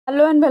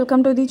Hello and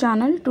welcome to the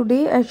channel.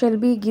 Today I shall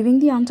be giving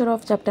the answer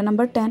of chapter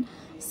number 10,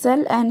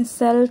 Cell and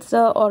Cells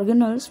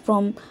Organelles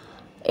from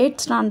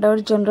 8th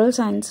Standard General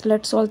Science.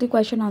 Let's solve the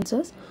question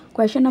answers.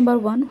 Question number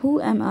 1.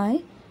 Who am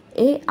I?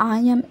 A. I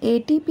am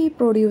ATP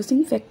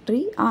producing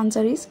factory.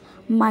 Answer is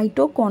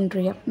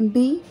mitochondria.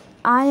 B.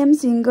 I am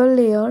single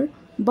layer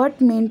but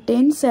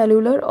maintain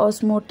cellular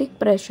osmotic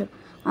pressure.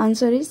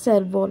 Answer is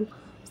cell wall.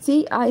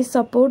 C. I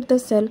support the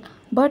cell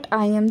but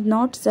I am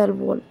not cell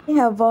wall. I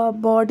have a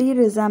body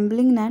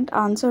resembling net.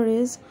 Answer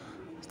is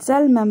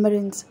cell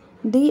membranes.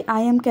 D. I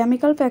am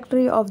chemical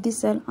factory of the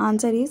cell.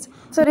 Answer is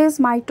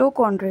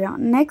mitochondria.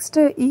 Next,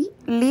 E.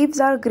 Leaves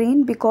are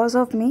green because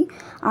of me.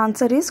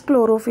 Answer is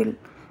chlorophyll.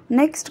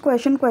 Next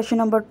question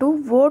number 2.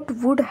 What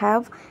would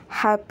have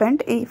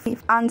happened if?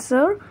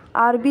 Answer,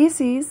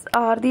 RBCs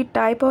are the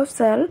type of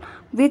cell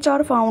which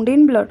are found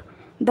in blood.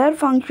 Their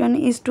function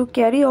is to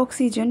carry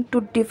oxygen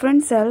to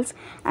different cells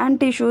and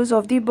tissues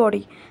of the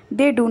body.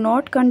 They do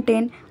not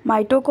contain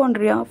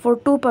mitochondria for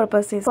two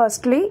purposes.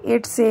 Firstly,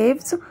 it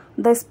saves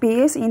the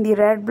space in the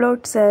red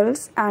blood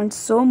cells and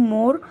so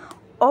more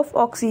of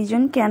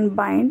oxygen can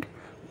bind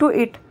to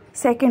it.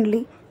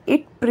 Secondly,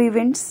 it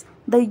prevents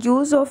the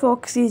use of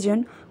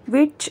oxygen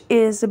which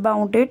is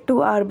bounded to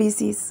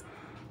RBCs.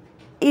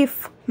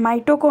 If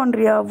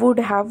mitochondria would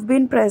have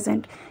been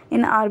present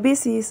in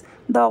RBCs,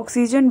 the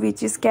oxygen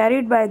which is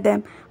carried by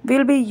them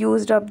will be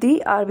used up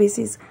the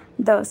RBCs.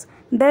 Thus,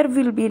 there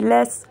will be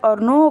less or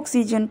no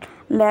oxygen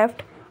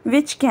left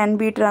which can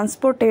be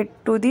transported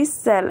to the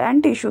cell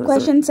and tissues.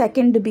 Question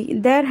second B.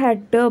 There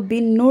had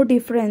been no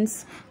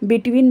difference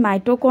between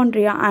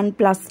mitochondria and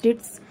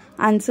plastids.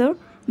 Answer,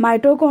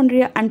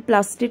 mitochondria and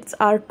plastids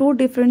are two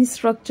different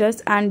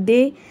structures and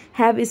they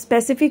have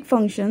specific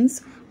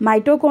functions.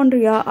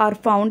 Mitochondria are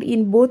found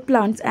in both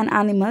plants and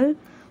animals,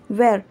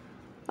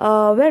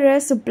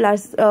 whereas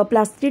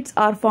plastids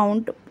are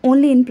found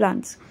only in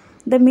plants.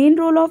 The main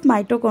role of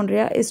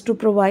mitochondria is to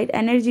provide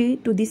energy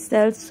to the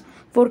cells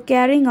for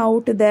carrying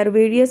out their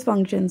various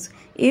functions.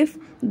 If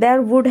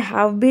there would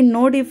have been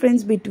no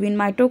difference between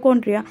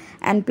mitochondria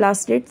and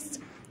plastids,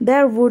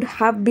 there would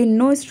have been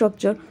no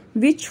structure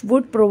which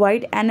would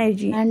provide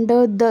energy, and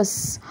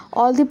thus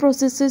all the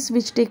processes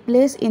which take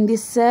place in the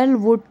cell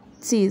would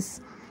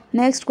cease.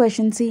 Next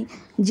question C.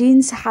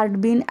 Genes had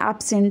been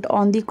absent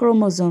on the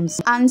chromosomes.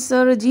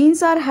 Answer,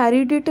 genes are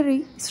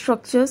hereditary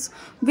structures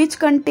which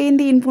contain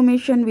the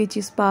information which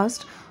is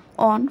passed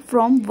on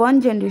from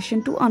one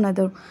generation to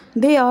another.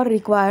 They are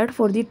required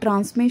for the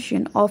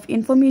transmission of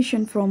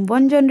information from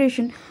one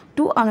generation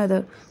to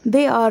another.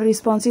 They are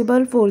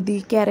responsible for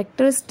the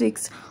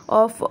characteristics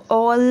of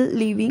all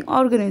living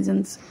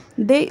organisms.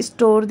 They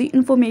store the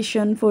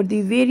information for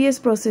the various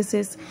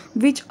processes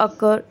which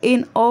occur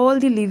in all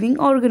the living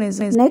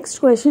organisms. Next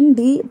question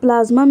D.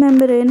 Plasma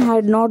membrane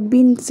had not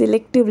been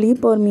selectively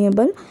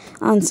permeable.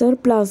 Answer,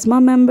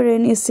 plasma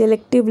membrane is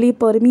selectively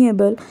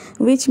permeable,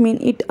 which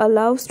means it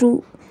allows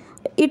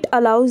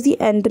the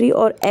entry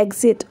or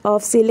exit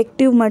of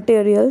selective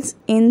materials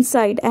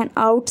inside and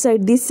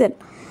outside the cell.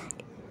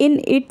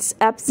 In its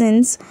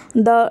absence,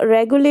 the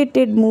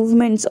regulated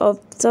movements of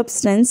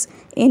substance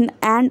in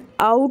and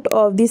out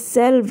of the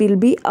cell will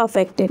be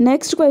affected.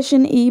 Next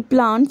question E.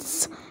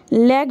 Plants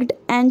lacked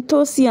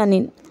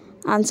anthocyanin.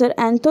 Answer,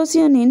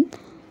 anthocyanin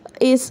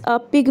is a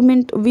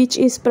pigment which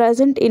is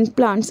present in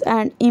plants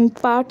and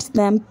imparts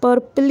them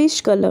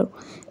purplish color.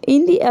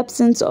 In the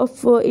absence of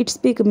its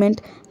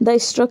pigment, the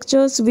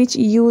structures which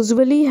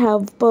usually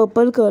have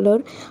purple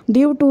color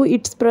due to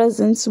its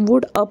presence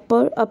would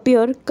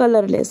appear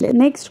colorless.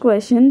 Next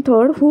question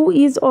third. Who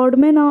is odd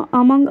man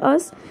among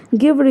us?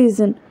 Give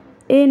reason.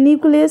 A.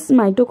 Nucleus,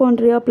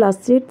 mitochondria,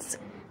 plastids,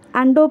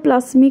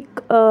 endoplasmic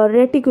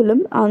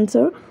reticulum.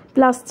 Answer,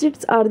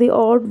 plastids are the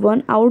odd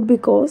one out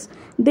because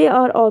they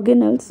are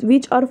organelles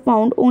which are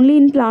found only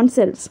in plant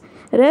cells.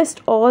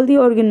 Rest all the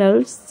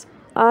organelles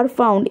are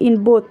found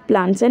in both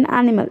plants and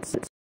animals.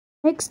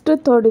 Next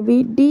third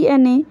B.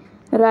 DNA,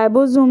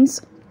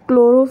 ribosomes,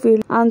 chlorophyll.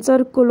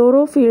 Answer,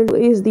 chlorophyll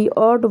is the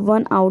odd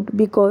one out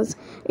because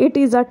it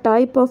is a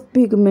type of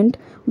pigment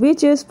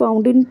which is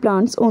found in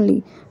plants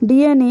only.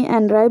 DNA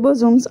and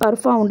ribosomes are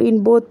found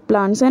in both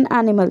plants and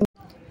animals.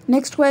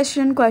 Next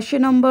question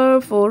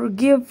number 4.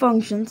 Give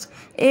functions.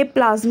 A.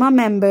 Plasma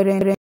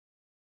membrane.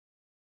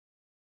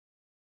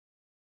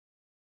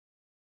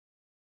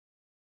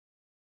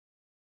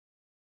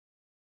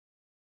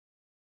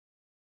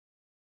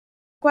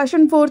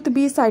 Question 4th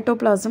B.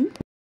 Cytoplasm.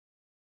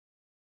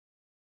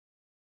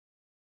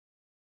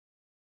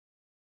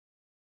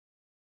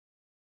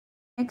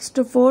 Next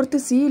 4th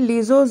C.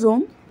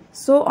 Lysosome.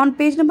 So on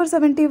page number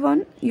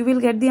 71 you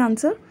will get the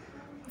answer.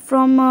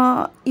 From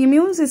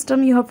immune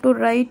system you have to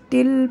write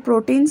till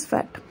proteins,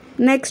 fat.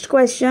 Next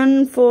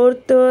question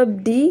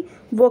 4th D.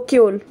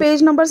 Vacuole.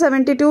 Page number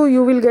 72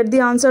 you will get the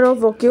answer of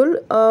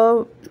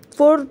vacuole.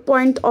 4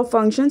 point of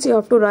functions you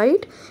have to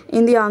write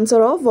in the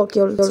answer of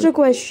vacuole. Next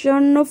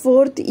question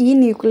 4th E.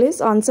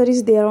 Nucleus. Answer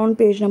is there on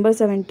page number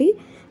 70.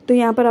 तो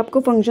यहाँ पर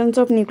आपको functions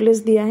of nucleus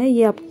दिया है,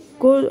 ये आप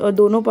आपको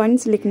दोनों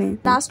पॉइंट्स लिखने हैं.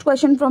 Last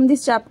question from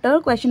this chapter,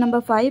 question number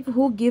 5.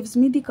 Who gives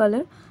me the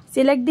colour?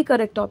 Select the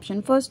correct option.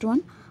 First one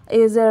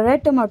is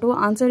red tomato.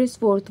 Answer is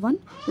fourth one,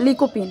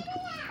 lycopene.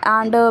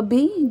 And B,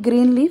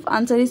 green leaf.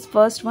 Answer is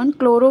first one,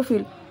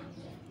 chlorophyll.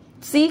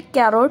 C,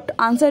 carrot.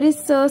 Answer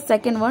is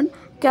second one,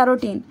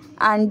 carotene.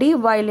 And D,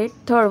 violet.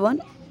 Third one,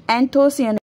 anthocyanin.